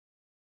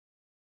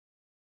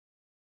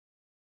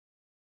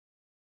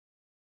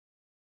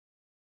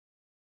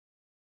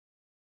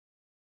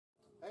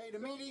Hey, the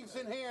meeting's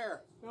in here.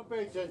 Don't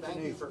pay attention to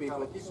these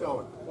people. Keep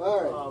going.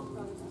 All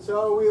right.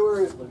 So we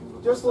were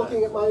just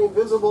looking at my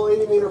invisible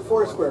 80-meter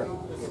foursquare,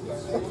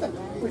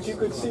 which you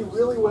could see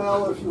really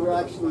well if you were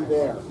actually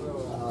there.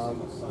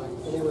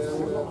 Anyway, I'm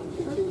going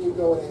to continue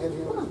going ahead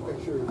here with the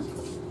pictures.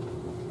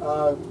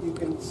 You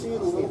can see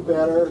it a little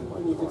better,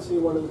 and you can see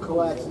one of the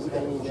coaxes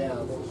hanging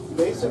down.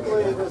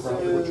 Basically, this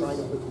is...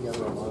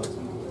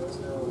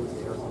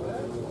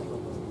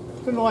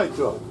 Turn the lights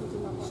off.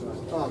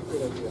 Oh,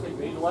 good idea.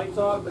 Leave the lights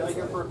off, now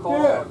you're for a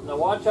call. Yeah. Now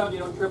watch out you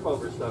don't trip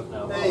over stuff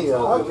now. There you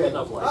go. Okay.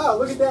 Ah,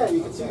 look at that.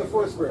 You can see the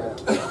foursquare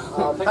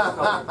now.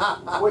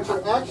 What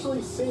you're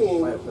actually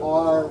seeing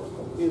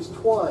is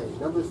twine,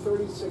 number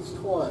 36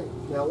 twine.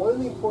 Now, one of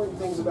the important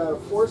things about a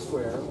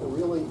foursquare, or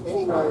really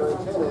any wire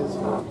antennas,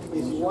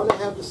 is you want to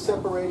have the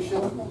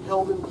separation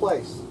held in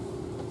place.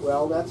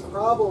 Well, that's a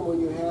problem when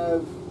you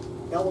have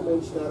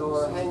elements that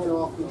are hanging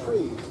off the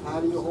trees.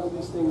 How do you hold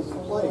these things in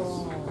place?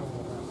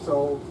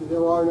 So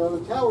there are no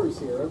towers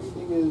here.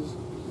 Everything is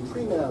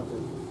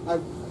tree-mounted.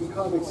 I've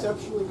become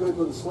exceptionally good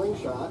with a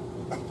slingshot,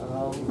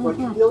 but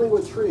you're dealing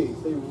with trees.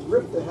 They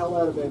rip the hell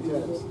out of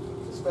antennas,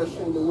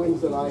 especially in the winds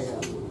that I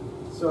have.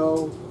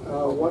 So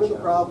one of the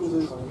problems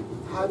is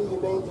how do you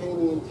maintain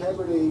the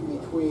integrity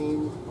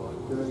between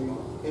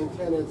the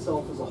antenna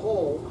itself as a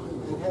whole,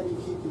 and how do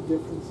you keep the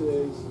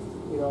differences,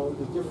 you know,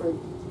 the different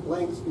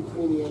lengths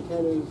between the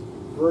antennas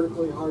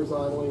vertically,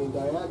 horizontally, and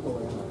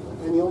diagonally.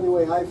 And the only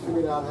way I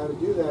figured out how to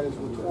do that is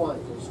with twine.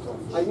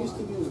 I used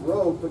to use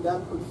rope, but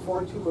that put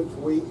far too much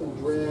weight and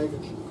drag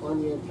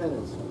on the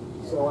antennas.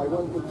 So I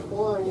went with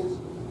twine.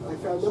 I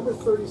found number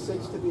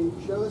 36 to be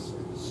just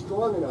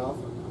strong enough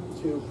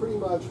to pretty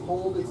much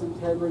hold its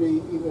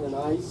integrity even in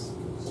ice,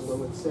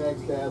 although it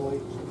sags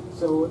badly.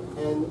 So,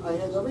 and I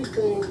had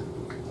everything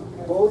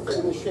both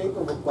in the shape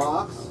of a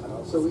box.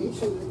 So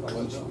each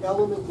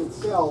element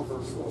itself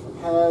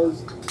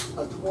has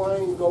a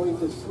twine going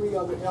to 3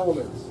 other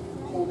elements,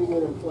 holding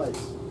it in place.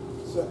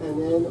 So, and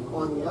then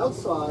on the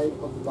outside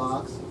of the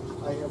box,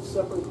 I have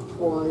separate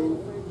twine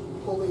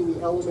pulling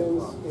the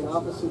elements in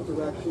opposite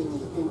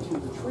directions into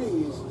the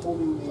trees,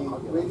 holding the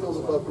radials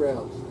above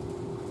ground.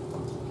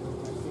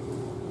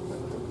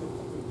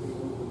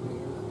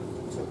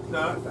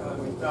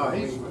 No,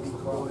 he's...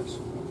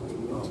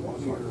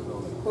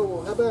 Oh,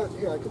 well, how about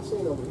here? I could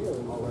stand over here.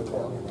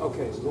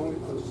 Okay,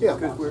 yeah.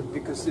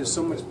 Because there's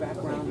so much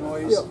background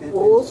noise. Yeah,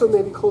 we'll also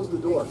maybe close the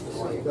door.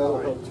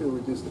 That'll help too,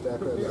 reduce the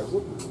background noise.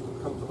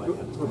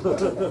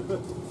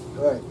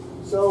 All right.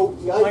 So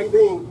the idea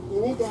being,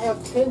 you need to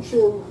have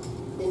tension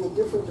in the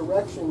different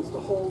directions to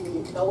hold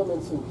the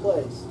elements in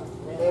place.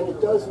 And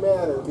it does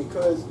matter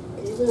because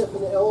even if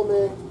an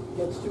element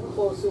gets too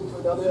close into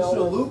another element. Is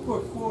this a loop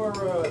or four?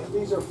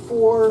 These are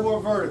four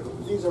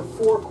verticals. These are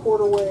 4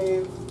 quarter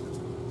wave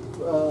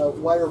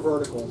wire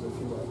verticals, if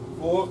you will.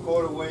 4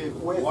 quarter wave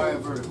wire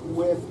verticals.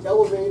 With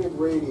elevated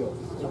radials.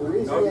 And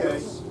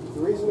the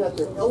reason that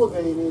they're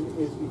elevated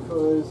is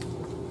because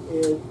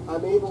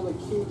I'm able to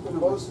keep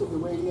most of the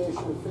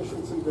radiation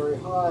efficiency very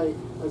high,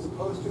 as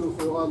opposed to if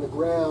we're on the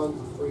ground,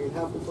 where you'd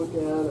have to put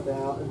down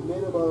about a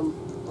minimum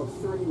of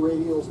 30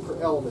 radials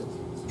per element.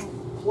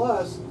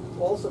 Plus,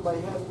 also by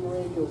having the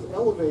radials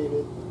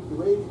elevated,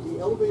 the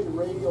elevated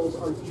radials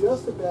are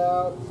just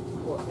about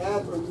or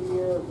at or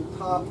near the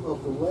top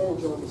of the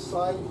ledge on the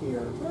side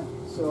here.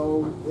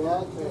 So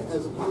that,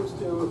 as opposed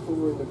to if we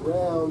were in the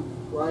ground,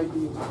 where I'd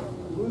be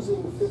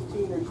losing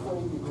 15 or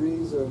 20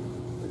 degrees of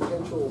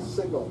potential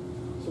signal.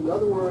 So in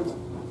other words,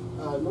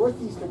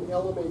 northeastern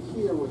element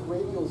here with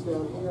radials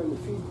down here and the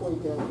feed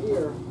point down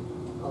here,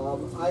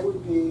 I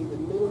would be, the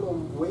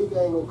minimum wave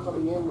angle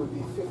coming in would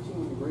be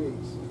 15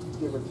 degrees,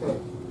 give or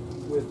take.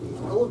 With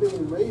the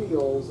elevated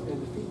radials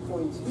and the feed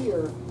points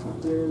here,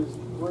 there's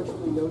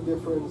virtually no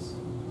difference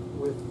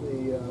with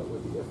the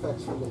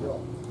effects from the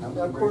hill.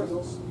 Now, of course,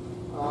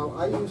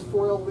 I use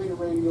 4 elevated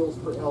radials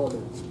per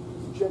element.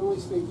 Generally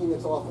speaking,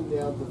 it's often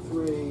down to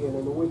 3, and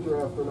in the winter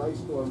after an ice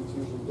storm, it's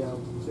usually down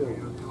to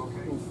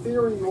 2. In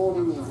theory, you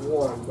only need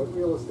 1, but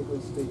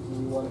realistically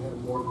speaking, you want to have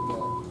more than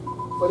that.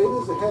 But it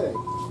is a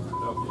headache.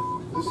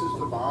 This is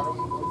the bottom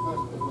of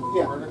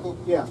the vertical?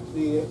 Yeah.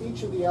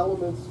 Each of the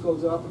elements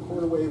goes up a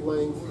quarter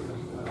wavelength,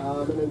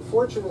 and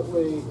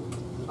unfortunately,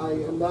 I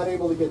am not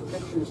able to get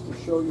pictures to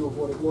show you of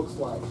what it looks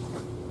like.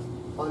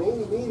 On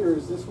 80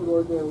 meters, this would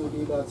ordinarily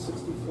be about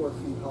 64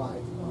 feet high,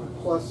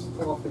 plus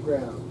off the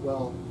ground.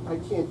 Well, I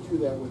can't do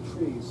that with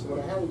trees. So what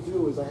I had to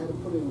do is I had to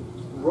put in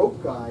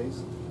rope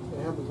guys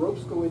and have the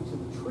ropes go into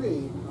the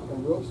tree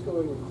and ropes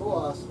going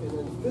across, and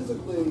then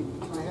physically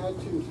I had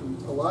to, through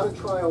a lot of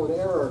trial and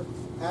error,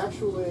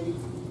 actually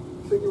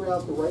figure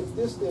out the right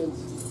distance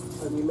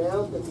and the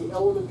amount that the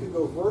element could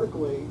go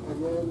vertically,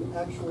 and then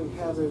actually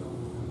have it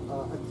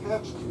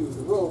attached to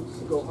the ropes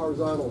to go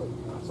horizontally.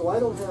 So I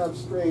don't have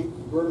straight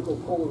vertical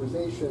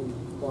polarization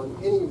on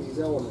any of these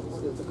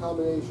elements. It's a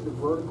combination of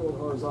vertical and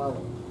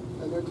horizontal.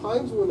 And there are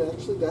times when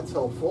actually that's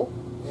helpful,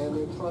 and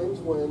there are times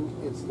when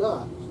it's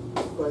not.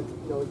 But,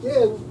 you know,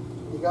 again,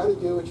 you got to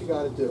do what you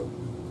got to do.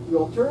 The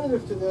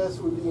alternative to this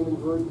would be an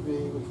inverted V,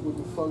 which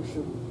wouldn't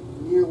function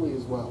nearly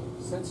as well.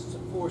 Since it's a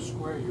 4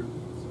 square, your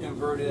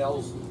inverted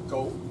L's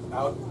go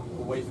out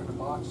away from the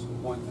box,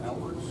 point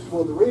outwards.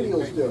 Well, the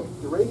radials do.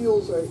 The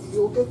radials,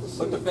 you'll get to see.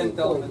 But the bent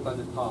element on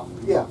the top.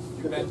 Yeah.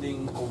 You're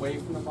bending away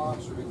from the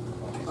box or into the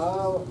box?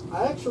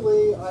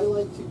 I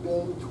like to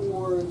bend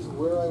towards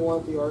where I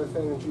want the RF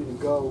energy to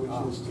go,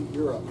 which is to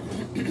Europe.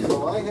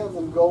 So I have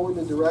them go in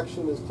the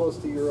direction as close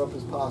to Europe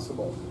as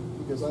possible,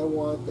 because I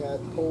want that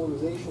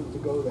polarization to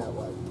go that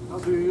way.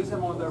 Do you use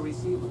them on the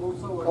receive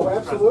also? Or Oh,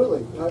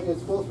 absolutely.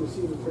 It's both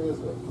receive and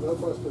transmit, no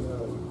question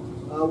about it.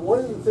 One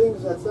of the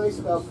things that's nice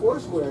about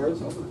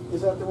Foursquares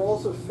is that they're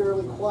also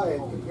fairly quiet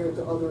compared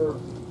to other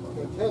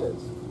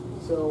antennas.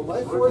 So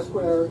my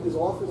Foursquare is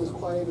often as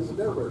quiet as a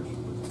beverage.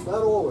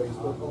 Not always,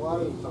 but a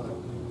lot of the time.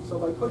 So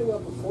by putting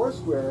up a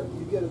Foursquare,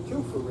 you get a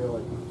twofer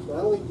really.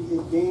 Not only do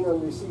you gain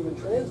on receive and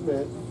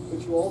transmit,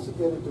 but you also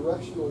get a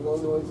directional low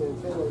noise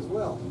antenna as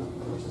well,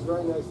 which is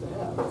very nice to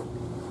have.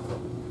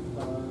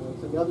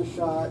 It's another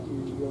shot,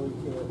 you really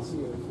can't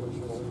see it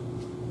unfortunately.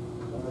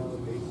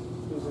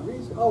 There's a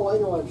reason, oh I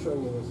know why I'm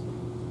showing you this.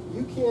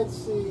 You can't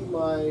see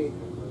my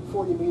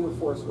 40 meter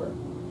Foursquare.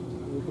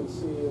 You can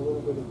see a little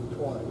bit of the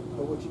twine.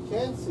 But what you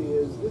can see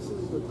is this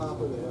is the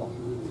top of the hill.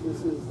 This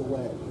is the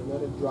ledge, and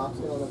then it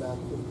drops down about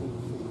 15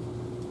 feet.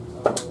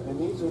 And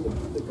these are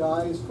the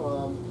guys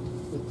from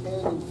the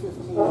 10 and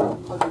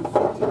 1500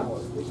 foot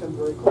towers. They come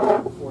very close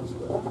to the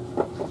Foursquare.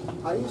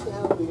 I used to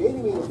have the 80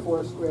 meter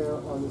Foursquare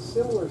on the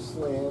similar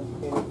slant,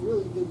 and it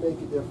really did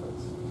make a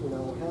difference. You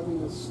know,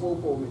 having this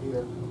slope over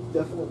here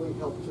definitely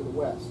helped to the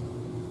west.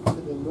 To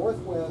the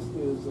northwest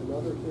is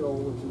another hill,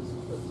 which is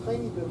a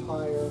tiny bit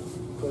higher,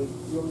 but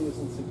really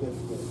isn't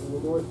significant. In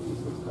the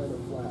northeast, it's kind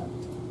of flat.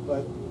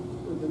 But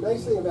the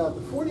nice thing about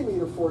the 40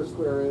 meter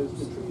Foursquare is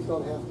the trees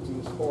don't have to be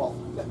as tall.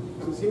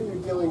 Because here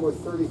you're dealing with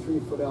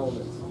 33-foot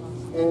elements.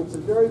 And it's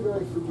a very,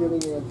 very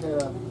forgiving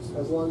antenna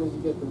as long as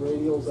you get the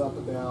radials up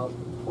about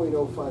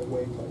 0.05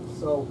 wavelengths.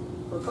 So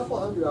for a couple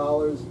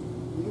 $100,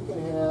 you can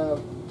have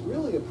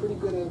really a pretty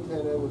good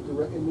antenna with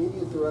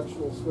immediate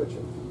directional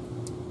switching.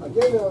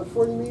 Again, on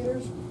 40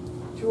 meters,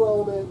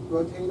 2-element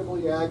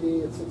rotatable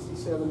Yagi at 60,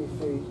 70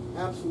 feet,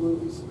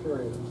 absolutely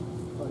superior.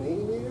 On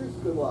 80 meters,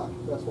 good luck.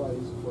 That's why I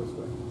use a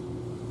Foursquare.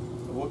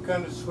 What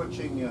kind of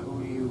switching,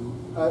 who do you?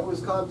 It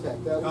was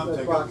Comtech. That was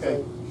that box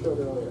okay. I showed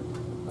earlier.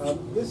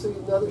 This is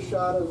another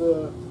shot of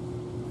the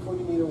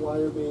 40 meter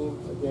wire beam.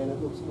 Again, it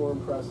looks more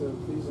impressive.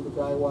 These are the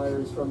guy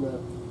wires from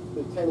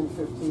the 10 and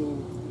 15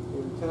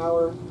 meter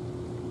tower.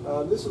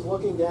 This is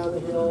looking down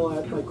the hill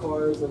at my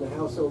cars and the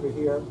house over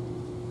here.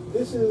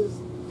 This is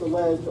the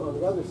ledge on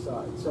the other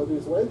side. So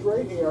there's ledge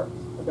right here,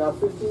 about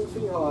 15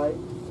 feet high.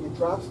 It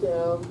drops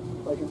down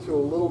like into a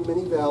little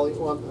mini valley.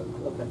 Oh,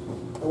 okay.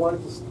 I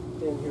wanted to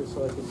stand here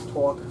so I could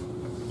talk.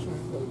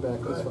 Let me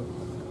back this one.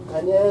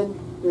 And then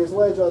there's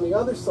ledge on the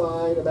other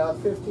side, about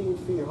 15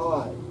 feet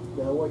high.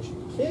 Now what you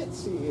can't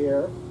see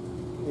here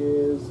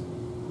is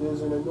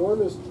there's an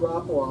enormous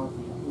drop-off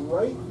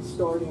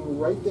starting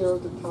right there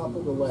at the top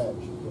of the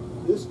ledge.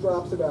 This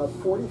drops about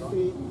 40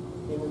 feet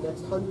in the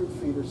next 100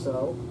 feet or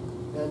so,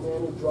 and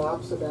then it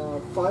drops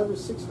about 500 or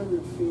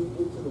 600 feet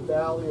into the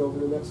valley over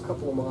the next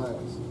couple of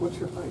miles. What's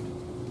your height?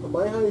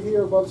 My height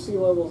here above sea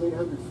level is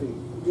 800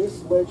 feet.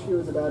 This ledge here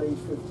is about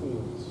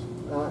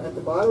 815. At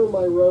the bottom of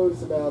my road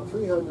is about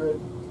 300,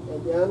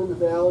 and down in the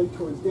valley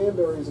towards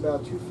Danbury is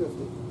about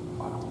 250.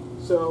 Wow.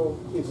 So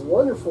it's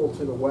wonderful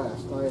to the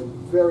west. I am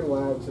very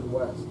loud to the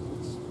west.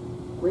 It's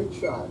a great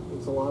shot.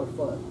 It's a lot of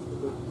fun.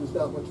 There's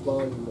not much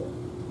volume there.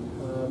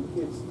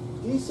 It's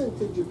decent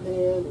to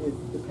Japan. It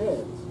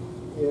depends.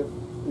 If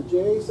the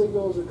JA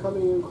signals are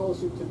coming in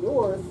closer to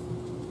north,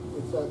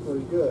 it's not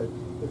very good.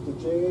 If the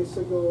JA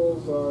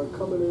signals are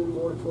coming in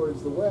more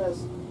towards the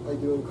west, I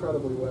do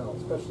incredibly well,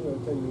 especially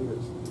on 10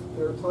 meters.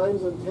 There are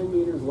times on 10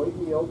 meters late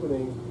in the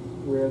opening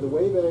where the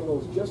wave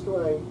angle is just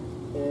right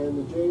and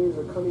the JAs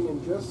are coming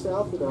in just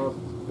south enough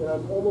that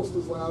I'm almost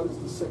as loud as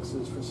the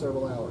 6s for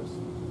several hours.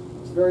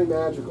 It's very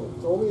magical.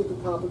 It's only at the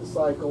top of the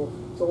cycle.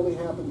 It's only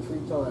happened 3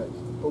 times.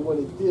 But when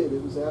it did,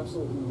 it was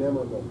absolutely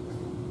memorable.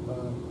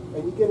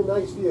 And you get a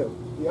nice view.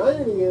 The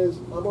irony is,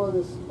 I'm on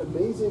this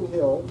amazing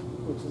hill,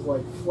 which is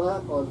like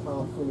flat on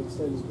top for an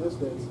extended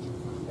distance,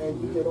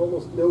 and you get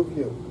almost no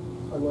view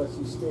unless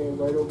you stand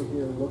right over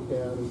here and look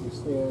down as you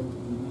stand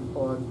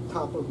on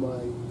top of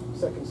my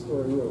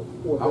second-story roof.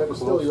 Or better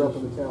still, you're up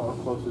in the tower.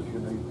 How close is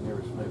your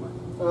nearest neighbor?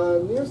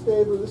 Nearest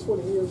neighbor, this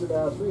one here is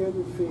about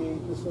 300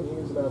 feet, this one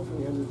here is about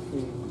 300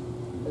 feet.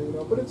 And,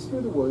 but it's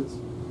through the woods.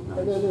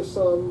 Nice. And then there's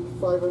some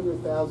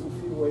 500,000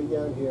 feet away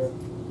down here.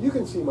 You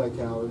can see my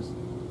towers,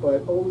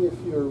 but only if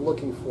you're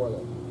looking for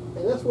them.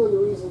 And that's one of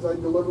the reasons I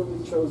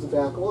deliberately chose the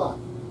back lot.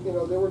 You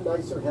know, there were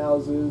nicer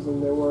houses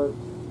and there were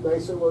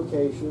nicer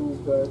locations,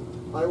 but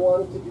I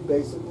wanted to be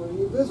basically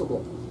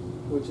invisible,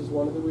 which is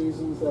one of the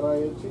reasons that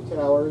I had 2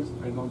 towers.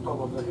 And on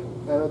top of the hill.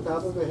 And on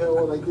top of the hill,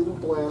 and I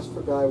didn't blast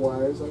for guy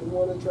wires. I didn't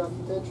want to attract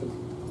attention.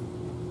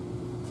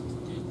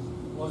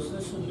 Was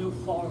this a new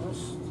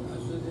forest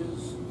as it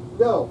is?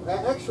 No,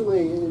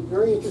 actually, a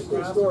very interesting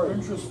Rather story.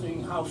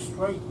 interesting how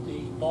straight the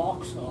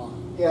barks are.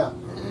 Yeah,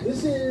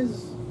 this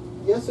is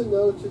yes and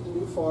no to the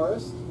New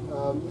Forest.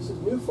 This is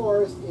New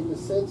Forest in the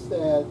sense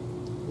that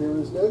there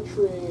is no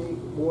tree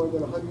more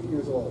than 100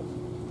 years old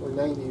or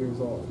 90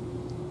 years old.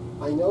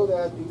 I know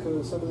that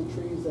because some of the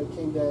trees that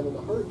came down in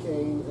the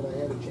hurricane, and I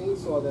had to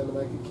chainsaw them and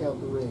I could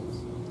count the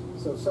rings.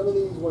 So some of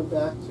these went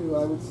back to,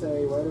 I would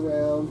say, right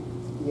around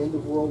the end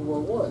of World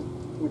War I,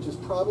 which is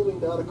probably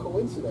not a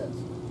coincidence,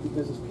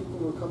 because as people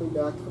were coming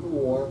back from the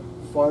war,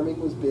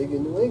 farming was big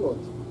in New England.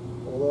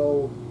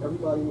 Although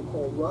everybody were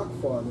called rock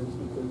farmers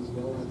because,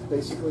 you know, that's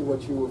basically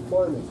what you were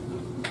farming.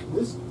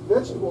 This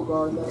vegetable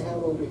garden I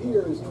have over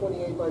here is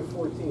 28 by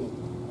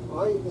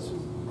 14. This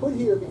was put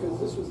here because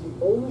this was the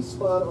only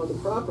spot on the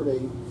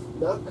property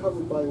not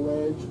covered by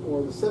ledge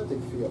or the septic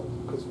field,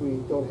 because we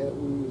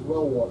use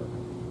well water.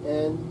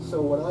 And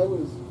so when I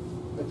was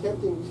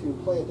attempting to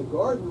plant a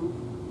garden,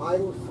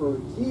 for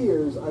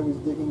years I was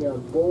digging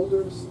out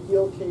boulders,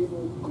 steel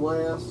cable,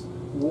 glass,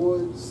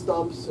 wood,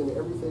 stumps, and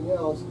everything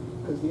else,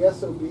 because the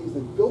SOBs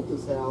that built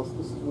this house,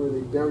 this is where they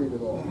buried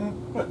it all,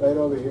 right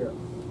over here.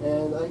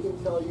 And I can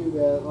tell you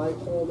that I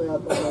hauled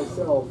out by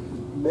myself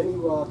many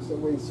rocks that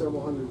weighed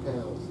several hundred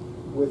pounds,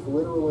 with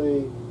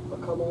literally a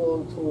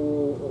come-along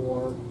tool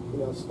or,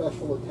 you know,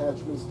 special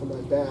attachments to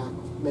my back,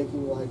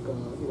 making like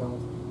you know,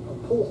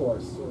 a pull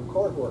horse or a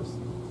cart horse.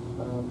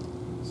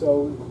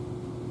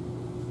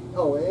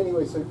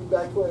 Anyway, so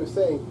back to what I was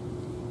saying.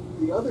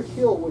 The other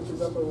hill, which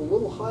is up a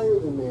little higher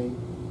than me,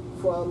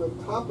 from the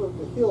top of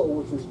the hill,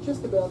 which is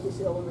just about this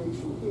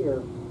elevation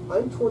here,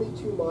 I'm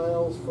 22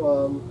 miles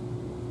from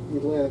the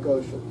Atlantic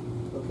Ocean,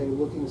 okay,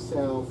 looking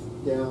south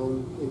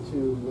down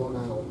into Long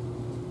Island.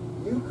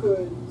 You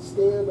could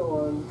stand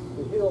on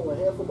the hill a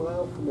half a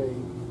mile from me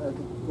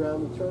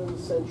around the turn of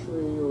the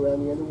century or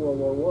around the end of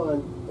World War I,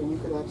 and you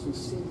could actually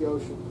see the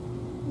ocean.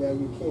 Now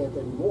you can't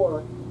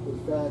anymore. In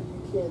fact,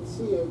 you can't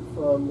see it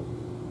from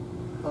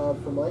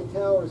my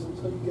towers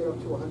until you get up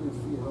to 100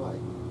 feet high.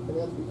 And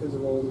that's because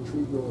of all the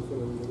tree growth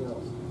and everything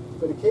else.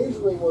 But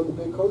occasionally when the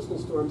big coastal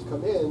storms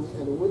come in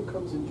and the wind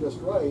comes in just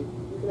right,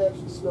 you can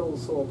actually smell the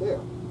salt air.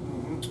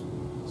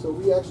 So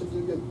we actually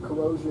do get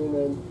corrosion,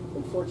 and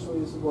unfortunately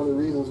this is one of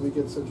the reasons we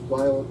get such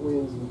violent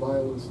winds and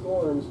violent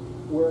storms.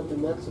 We're at the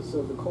nexus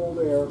of the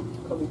cold air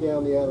coming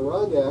down the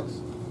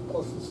Adirondacks,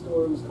 plus the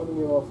storms coming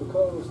in off the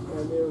coast,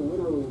 and they're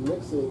literally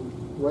mixing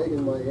right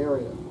in my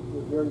area.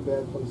 A very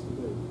bad place to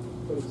be,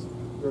 but it's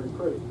very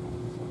pretty.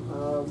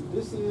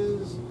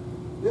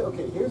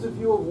 Here's a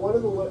view of one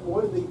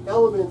of the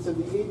elements of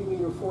the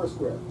 80-meter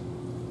foursquare.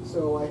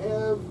 So I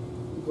have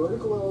the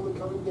vertical element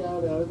coming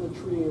down out of the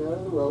tree and out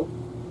of the rope,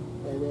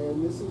 and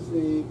then this is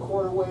the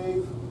quarter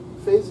wave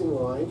phasing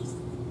line.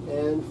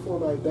 And for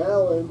my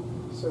ballad,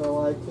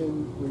 so I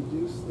can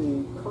reduce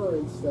the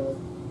currents that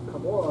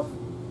come off,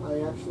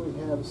 I actually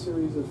have a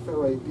series of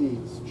ferrite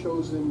beads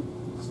chosen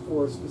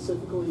for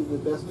specifically the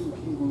best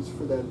impedance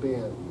for that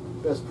band.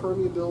 Best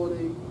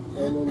permeability,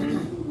 and then the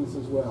impedance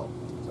as well.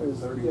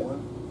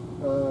 31?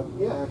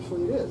 Yeah,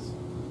 actually it is.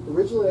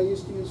 Originally I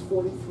used to use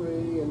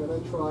 43, and then I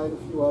tried a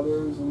few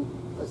others, and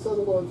I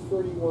settled on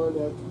 31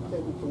 that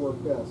tended to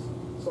work best.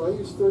 So I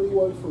use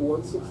 31 for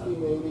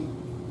 11680,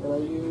 and I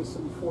use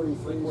some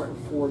 43s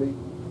for 40.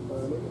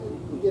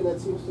 And again, that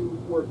seems to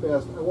work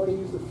best. I want to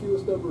use the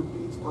fewest number of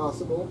beads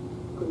possible,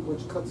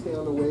 which cuts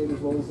down the weight as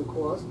well as the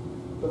cost.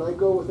 But I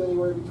go with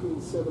anywhere between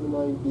 7 and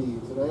 9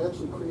 beads. And I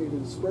actually created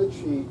a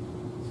spreadsheet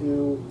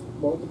to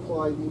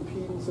multiply the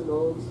impedance and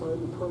all the time,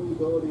 the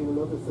permeability and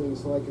another thing,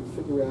 so I could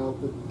figure out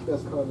the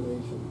best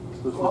combination.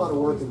 There's a lot of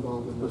work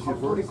involved in this. Does your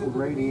vertical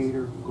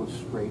radiator go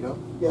straight up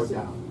or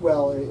down?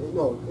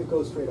 No, it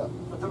goes straight up.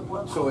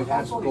 So it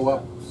has to go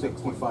up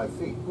 65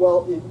 feet.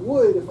 Well, it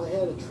would if I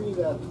had a tree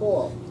that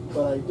tall,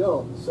 but I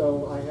don't.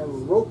 So I have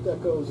a rope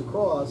that goes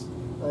across.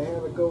 I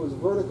have it go as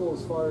vertical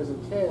as far as it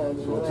can, and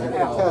then I have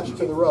it attached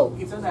to the rope.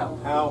 It's an L.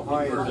 How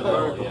high is the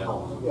vertical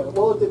pole? Yeah,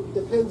 well, it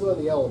depends on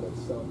the elements.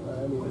 So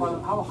I mean,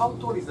 How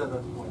tall is that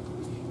point?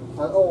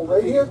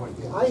 right here,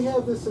 I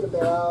have this at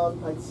about,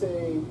 I'd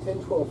say,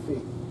 10, 12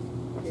 feet.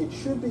 It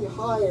should be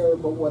higher,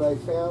 but what I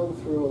found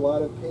through a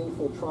lot of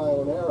painful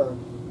trial and error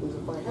is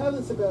if I have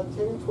this about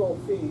 10 or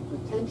 12 feet, the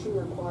tension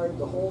required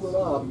to hold it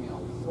up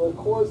will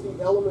cause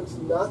the elements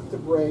not to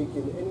break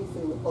in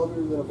anything other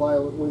than a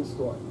violent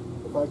windstorm.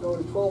 If I go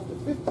to 12 to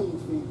 15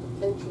 feet,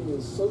 the tension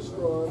is so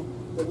strong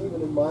that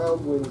even in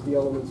mild winds, the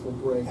elements will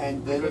break.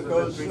 And then it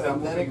goes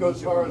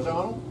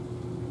horizontal?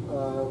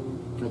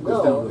 It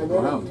goes down to the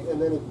ground.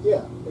 And then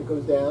it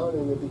goes down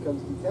and it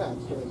becomes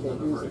detached, and I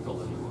can't use it.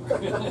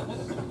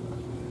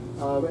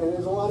 And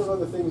there's a lot of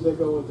other things that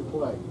go into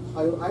play.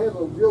 I have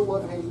a real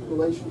love-hate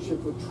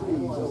relationship with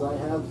trees, as I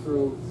have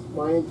through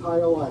my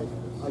entire life.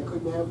 I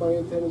couldn't have my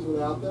antennas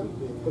without them,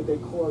 but they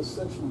cause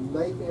such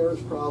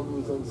nightmarish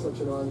problems on such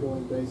an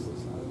ongoing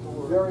basis.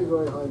 Very,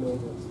 very high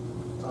maintenance.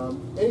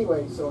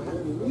 Anyway, so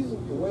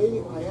the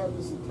way I have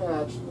this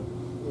attached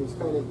is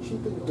kind of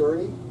cheap and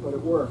dirty, but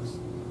it works.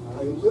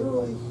 I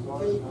literally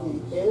take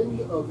the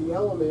end of the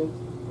element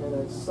and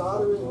I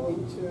solder it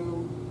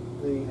into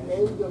the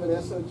end of an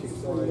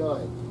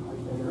SO239.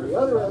 And on the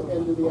other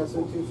end of the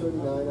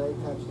SO239, I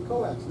attach the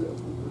coax to.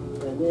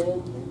 And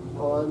then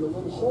on the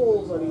little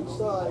holes on each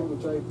side,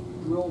 which I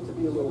drilled to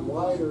be a little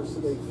wider so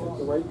they fit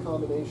the right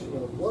combination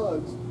of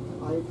lugs,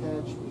 I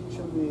attach each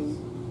of the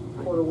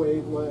quarter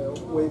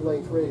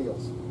wavelength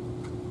radials.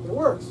 It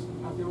works.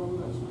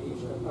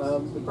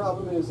 The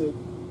problem is it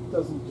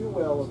doesn't do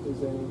well if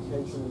there's any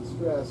tension and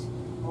stress.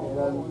 And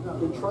I've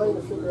been trying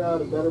to figure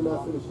out a better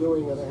method of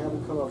doing it. I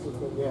haven't come up with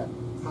it yet.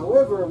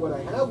 However, what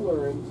I have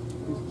learned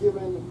is,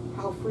 given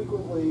how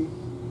frequently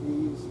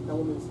these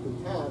elements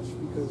detach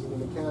because of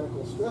the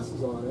mechanical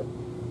stresses on it,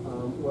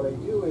 what I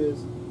do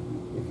is,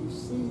 if you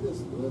see this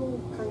little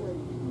kind of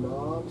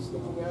knob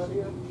sticking out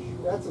here,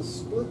 that's a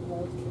split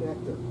bolt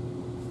connector.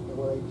 And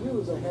what I do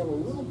is I have a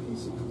little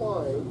piece of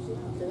twine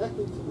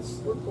connected to the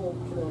split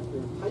bolt connector,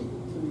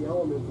 tightened to the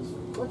element as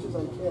much as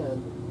I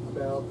can,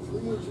 about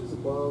 3 inches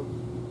above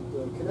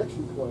the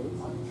connection point,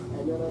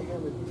 and then I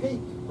have it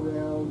taped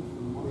around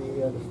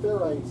the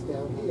ferrites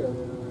down here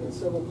in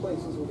several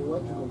places with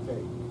electrical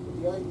tape.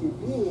 The idea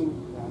being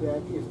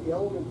that if the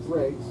element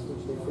breaks,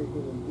 which they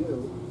frequently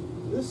do,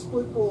 this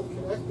split bolt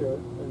connector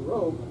and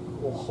rope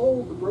will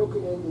hold the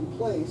broken end in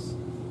place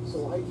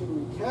so I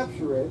can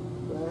recapture it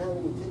without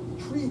having to take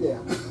the tree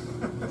down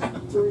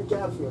to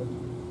recapture it.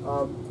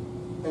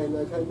 And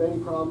I've had many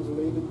problems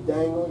where they've been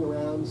dangling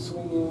around,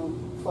 swinging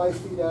 5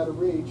 feet out of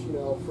reach,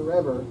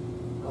 forever,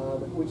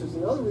 which is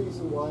another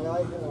reason why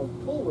I have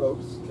pull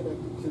ropes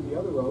connected to the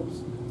other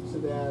ropes so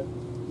that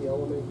the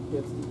element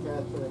gets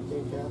detached and I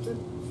can't catch it.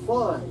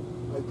 Fine.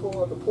 I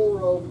pull out the pull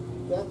rope,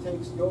 that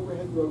takes the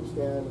overhead ropes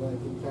down, and I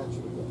can catch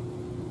it again.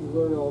 You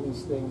learn all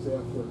these things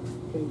after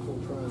painful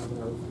trial and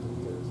error for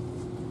years.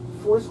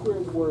 Four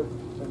squares work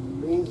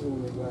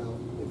amazingly well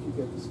if you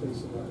get the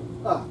spacing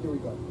right. Here we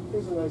go.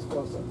 Here's a nice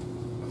close-up.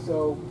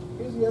 So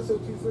here's the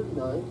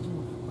SO239,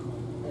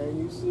 and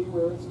you see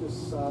where it's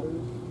just soldered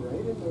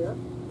right in there,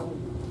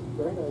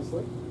 very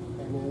nicely.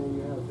 And then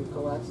you have the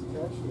coax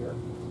attached here.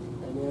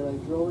 And then I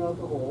drill out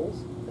the holes,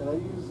 and I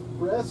use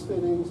brass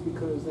fittings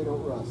because they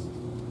don't rust.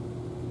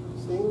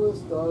 Stainless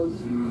does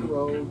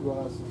corrode,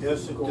 rust.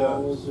 Yes, it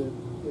galls, does.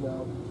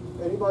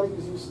 Anybody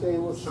who's used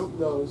stainless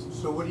knows.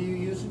 So what are you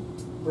using?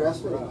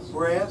 Brass fittings.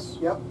 Brass?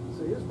 Yep.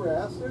 So here's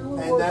brass. They're a little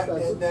more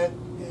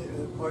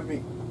expensive. Pardon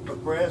me,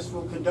 but brass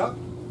will conduct?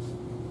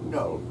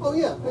 No. Oh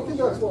yeah, it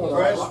conducts well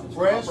enough.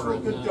 Brass will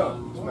conduct.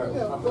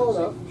 Yeah, well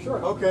enough,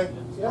 sure. Okay.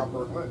 Yeah.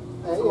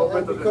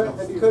 And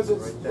because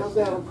it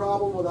doesn't have a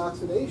problem with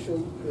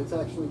oxidation, it's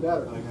actually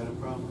better. I got a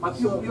problem. But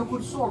you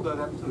could solder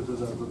them to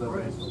the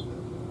rest.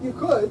 You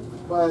could,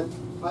 but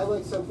I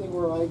like something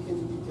where I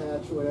can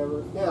detach or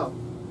whatever. Now,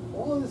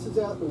 all of this is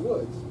out in the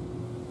woods.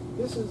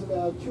 This is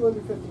about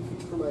 250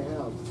 feet from my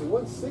house. The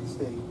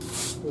 160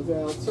 was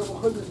out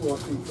several hundred more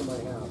feet from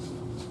my house.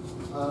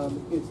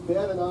 It's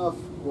bad enough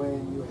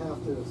when you have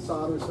to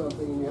solder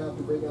something and you have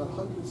to bring out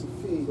hundreds of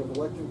feet of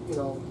electric,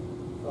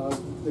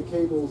 the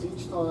cables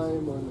each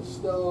time on the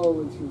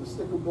snow and through the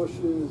sticker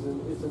bushes, and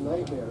it's a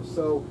nightmare.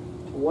 So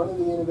one of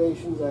the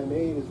innovations I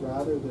made is,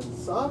 rather than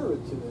solder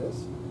it to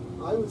this,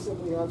 I would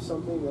simply have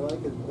something that I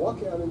could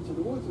walk out into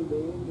the woods with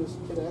me and just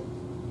connect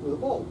with a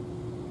bolt.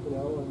 A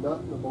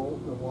nut and a bolt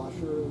and a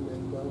washer, and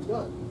then I'm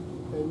done.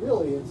 And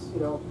really, it's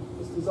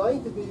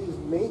designed to be as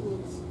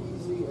maintenance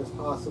easy as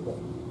possible.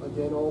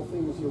 Again, all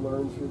things you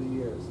learn through the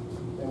years.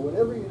 And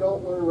whatever you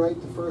don't learn right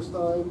the first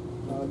time,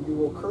 you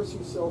will curse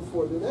yourself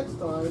for the next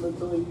time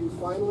until you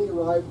finally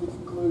arrive at the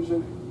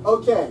conclusion,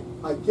 okay,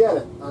 I get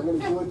it. I'm going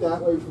to do it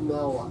that way from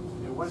now on.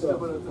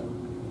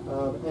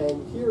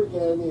 And here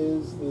again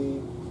is the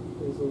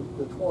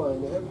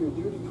twine, the heavier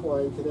duty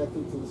twine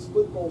connected to the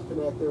split bolt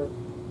connector,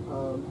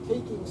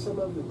 taking some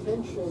of the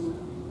tension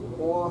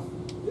off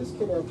this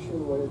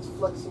connection when it's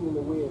flexing in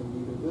the wind,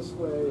 either this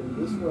way or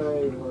this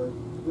way or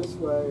this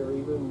way or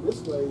even this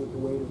way with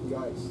the weight of the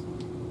ice.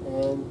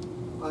 And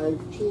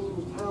I've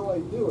changed how I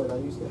do it. I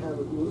used to have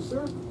it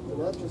looser, and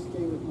that just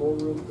gave it more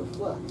room to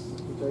flex,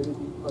 which I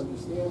didn't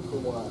understand for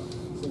a while.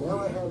 So now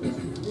I have it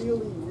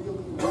really,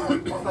 really,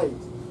 really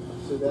tight,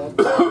 so that it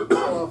takes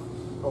off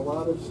a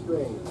lot of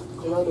strain.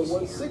 And on the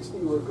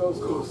 160, where it goes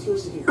to a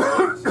certain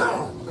point,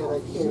 and I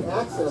can't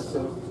access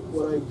it,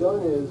 what I've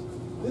done is,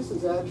 this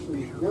is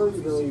actually very,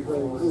 very,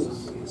 very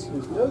loose.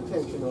 There's no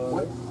tension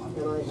on it,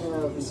 and I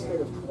have, instead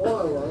of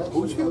twine, I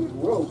actually have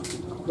rope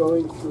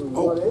going through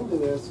one end of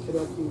this,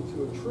 connecting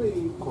to a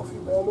tree,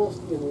 almost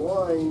in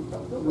line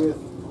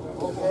with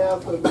the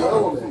path of the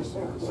element,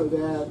 so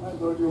that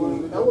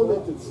the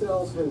element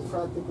itself has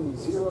practically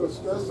zero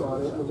stress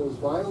on it with those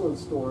violent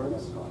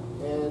storms,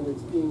 and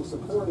it's being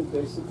supported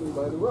basically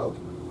by the rope.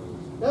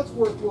 That's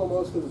worked well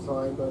most of the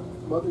time, but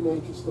Mother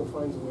Nature still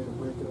finds a way to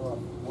break it off.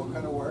 What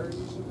kind of wire is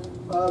in there?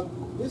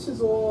 This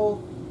is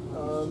all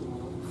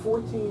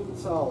 14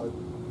 solid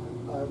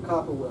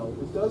copper weld.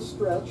 It does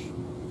stretch,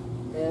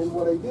 and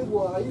what I did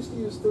was, I used to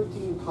use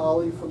 13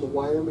 poly from the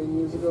wireman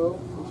years ago,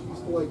 which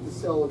used to like to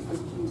sell at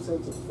 15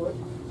 cents a foot.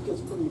 It gets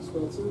pretty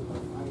expensive.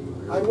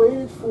 I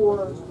waited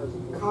for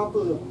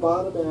copper to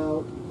bottom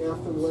out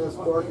after the last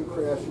market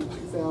crash in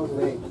 2008.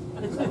 Right?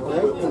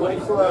 It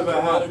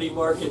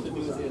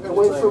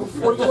went from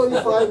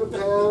 $4.25 a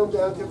pound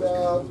down to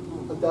about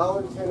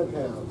 $1.10 a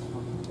pound.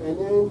 And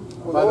then,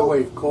 By the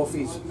way,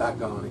 coffee's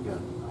back on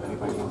again.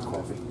 Anybody wants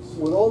coffee?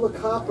 with all the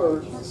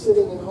copper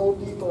sitting in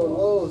Home Depot and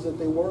Lowe's that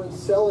they weren't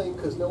selling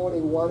because nobody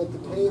wanted to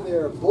pay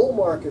their bull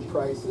market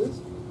prices,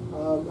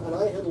 and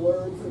I had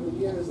learned from the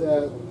years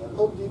that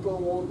Home Depot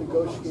won't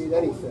negotiate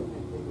anything.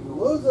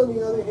 Lowe's, on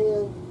the other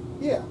hand,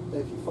 yeah,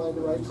 if you find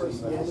the right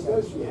person to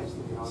negotiate.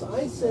 So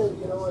I said,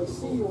 you know, I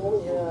see you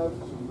only have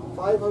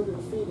 500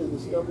 feet of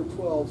this number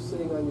 12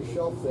 sitting on your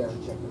shelf there,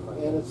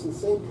 and it's the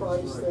same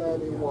price that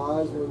it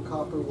was when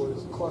copper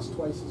cost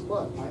twice as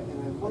much.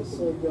 I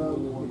said, but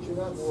you're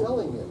not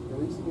selling it. The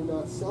reason you're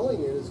not selling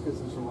it is because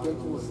it's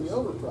ridiculously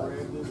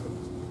overpriced.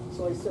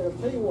 So I said, I'll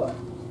tell you what,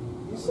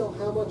 you sell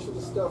how much of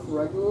the stuff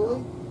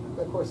regularly? And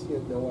of course, he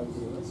had no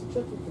idea. I said,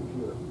 check your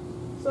computer.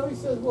 So he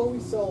said, well, we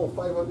sell a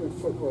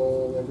 500-foot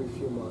roll every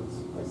few months.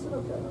 I said,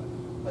 okay.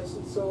 I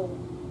said, so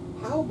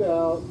how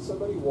about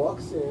somebody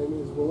walks in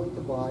and is willing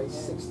to buy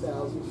 6,000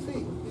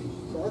 feet?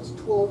 So that's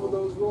 12 of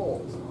those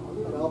rolls,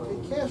 and I'll pay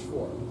cash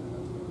for them.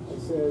 I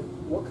said,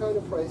 what kind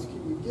of price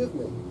can you give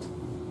me?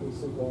 He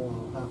said, well,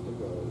 I'll have to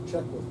go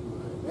check with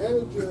my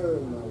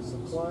manager and my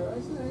supplier. I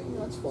said, hey,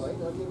 that's fine.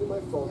 I'll give you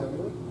my phone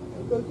number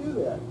and go do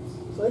that.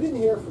 So I didn't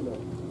hear from him.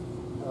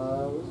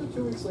 So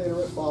 2 weeks later,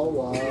 I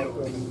follow up,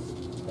 and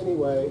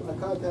anyway, I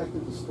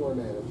contacted the store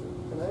manager,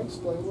 and I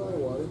explained what I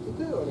wanted to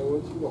do, and I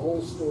went through the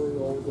whole story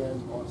all again.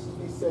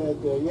 He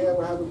said, yeah,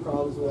 we're having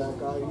problems with that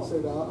guy. He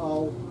said,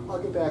 I'll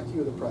get back to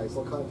you with the price.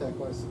 I'll contact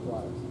my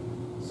suppliers.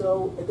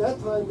 So at that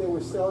time, they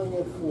were selling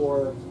it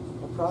for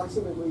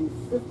approximately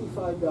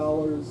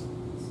 $55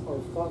 or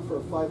for a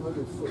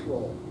 500-foot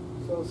roll.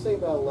 So say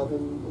about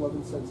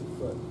 11 cents a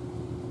foot.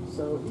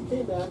 So he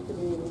came back to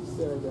me and he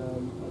said,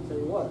 I'll tell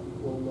you what,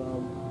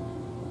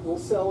 we'll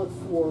sell it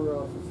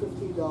for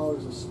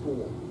 $15 a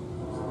spool.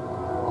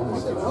 I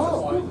said,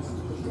 oh,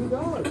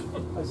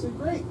 $15. I said,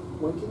 great,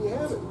 when can you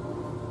have it?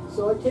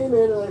 So I came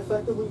in and I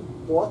effectively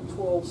bought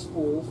 12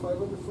 spools,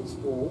 500-foot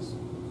spools,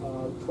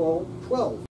 12